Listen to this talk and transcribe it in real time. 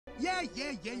Yeah,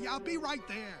 I'll be right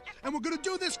there. And we're gonna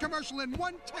do this commercial in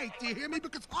one take, do you hear me?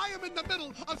 Because I am in the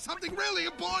middle of something really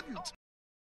important.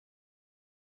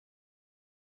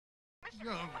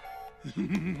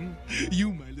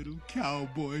 You, my little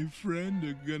cowboy friend,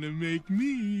 are gonna make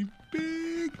me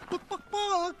big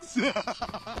bucks.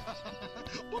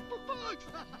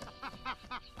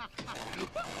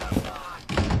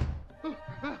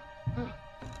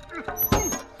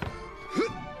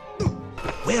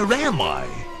 Where am I?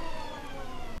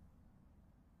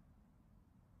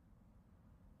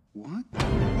 What?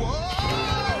 Whoa!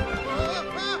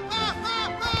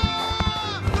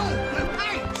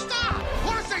 Hey, stop! I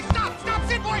want to say stop! Stop,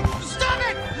 Sid boy! Stop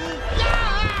it!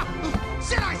 Yeah!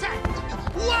 Sid, I said!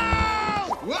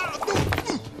 Whoa! Whoa!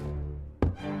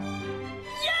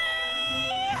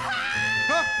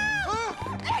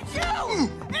 It's you!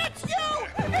 It's you!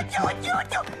 It's you! It's you!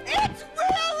 It's you! It's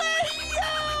really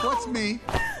you! What's me?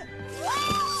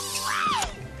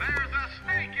 There's a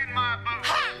snake in my boot.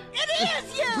 Ha! It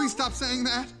is you! Please stop saying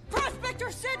that.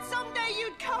 Prospector said someday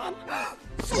you'd come.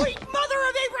 Sweet mother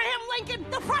of Abraham Lincoln,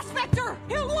 the prospector!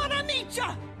 He'll want to meet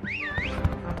ya!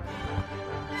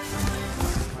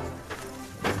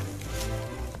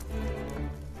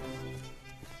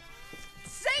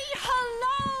 Say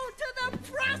hello to the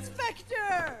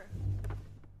prospector!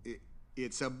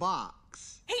 It's a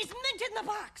box. He's mint in the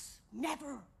box.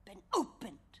 Never been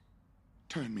opened.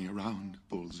 Turn me around,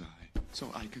 Bullseye,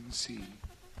 so I can see.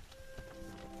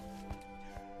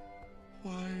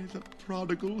 Why, the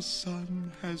prodigal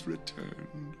son has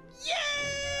returned.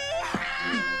 Yeah!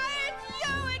 It's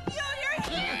you! You're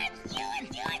here!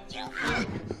 It's you!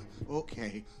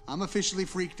 Okay, I'm officially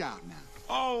freaked out now.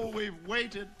 Oh, we've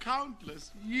waited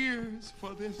countless years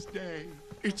for this day.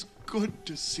 It's good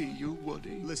to see you,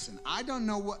 Woody. Listen, I don't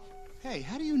know what... Hey,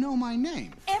 how do you know my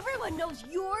name? Everyone knows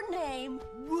your name,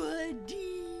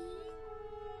 Woody.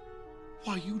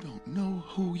 Why, you don't know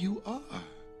who you are,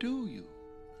 do you?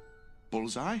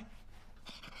 Bullseye?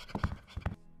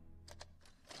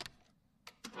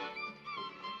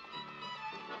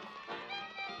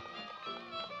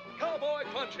 Cowboy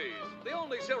Crunchies, the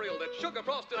only cereal that's sugar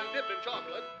frosted and dipped in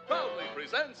chocolate, proudly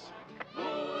presents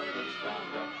Woody's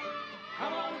Roundup.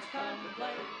 Come on, it's time to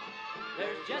play.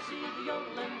 There's Jesse the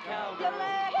yodeling cowboy.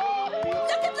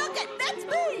 Look it, that's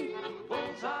me!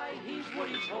 Bullseye, he's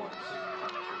Woody's horse.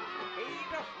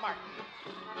 He's a smart.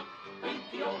 Beat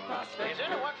the old prospector. Has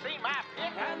anyone seen my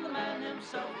pick? And the man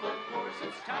himself, of course,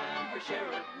 it's time for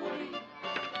Sheriff Woody.